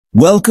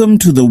Welcome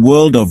to the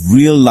world of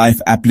real-life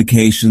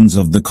applications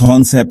of the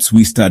concepts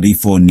we study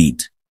for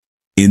NEET.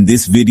 In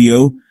this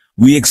video,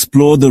 we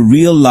explore the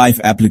real-life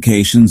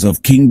applications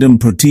of kingdom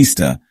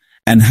Protista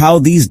and how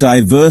these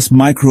diverse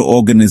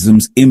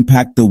microorganisms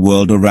impact the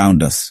world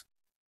around us.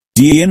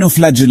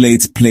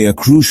 Dinoflagellates play a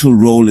crucial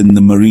role in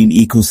the marine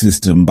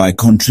ecosystem by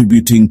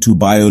contributing to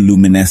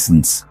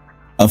bioluminescence,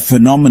 a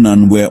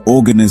phenomenon where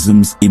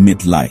organisms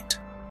emit light.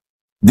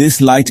 This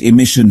light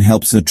emission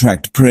helps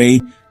attract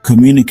prey,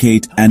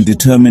 communicate and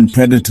determine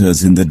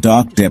predators in the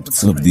dark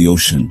depths of the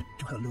ocean.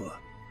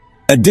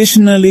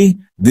 Additionally,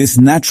 this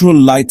natural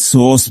light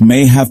source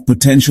may have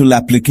potential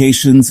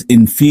applications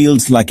in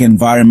fields like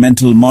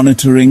environmental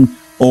monitoring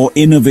or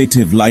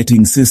innovative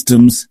lighting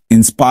systems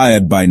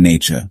inspired by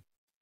nature.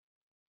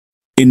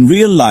 In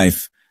real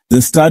life,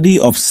 the study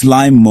of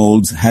slime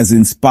molds has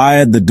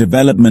inspired the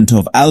development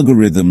of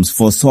algorithms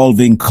for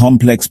solving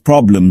complex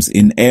problems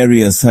in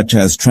areas such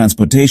as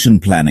transportation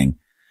planning,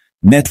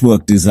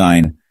 network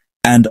design,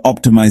 and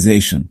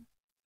optimization.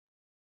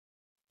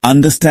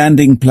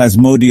 Understanding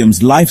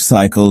Plasmodium's life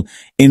cycle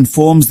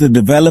informs the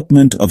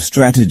development of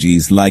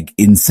strategies like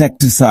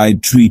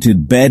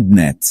insecticide-treated bed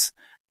nets,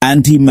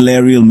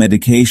 anti-malarial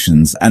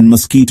medications, and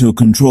mosquito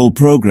control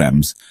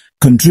programs,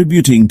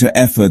 contributing to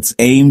efforts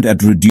aimed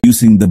at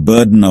reducing the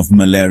burden of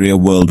malaria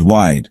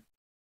worldwide.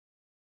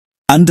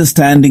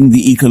 Understanding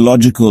the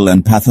ecological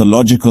and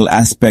pathological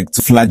aspects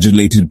of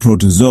flagellated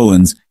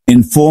protozoans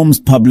informs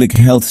public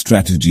health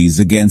strategies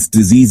against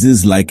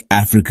diseases like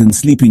African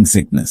sleeping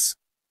sickness.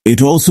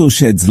 It also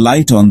sheds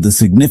light on the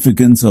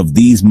significance of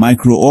these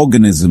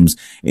microorganisms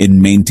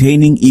in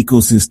maintaining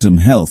ecosystem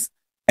health,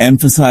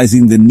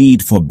 emphasizing the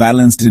need for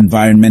balanced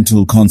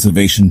environmental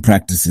conservation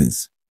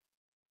practices.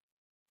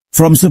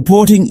 From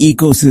supporting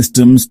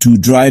ecosystems to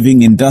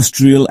driving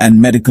industrial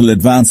and medical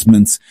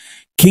advancements,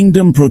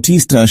 Kingdom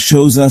Protista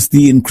shows us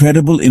the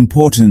incredible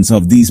importance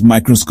of these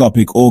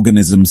microscopic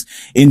organisms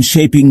in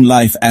shaping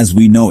life as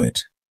we know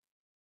it.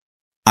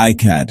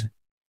 ICAD,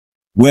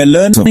 where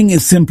learning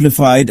is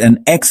simplified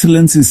and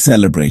excellence is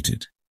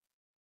celebrated.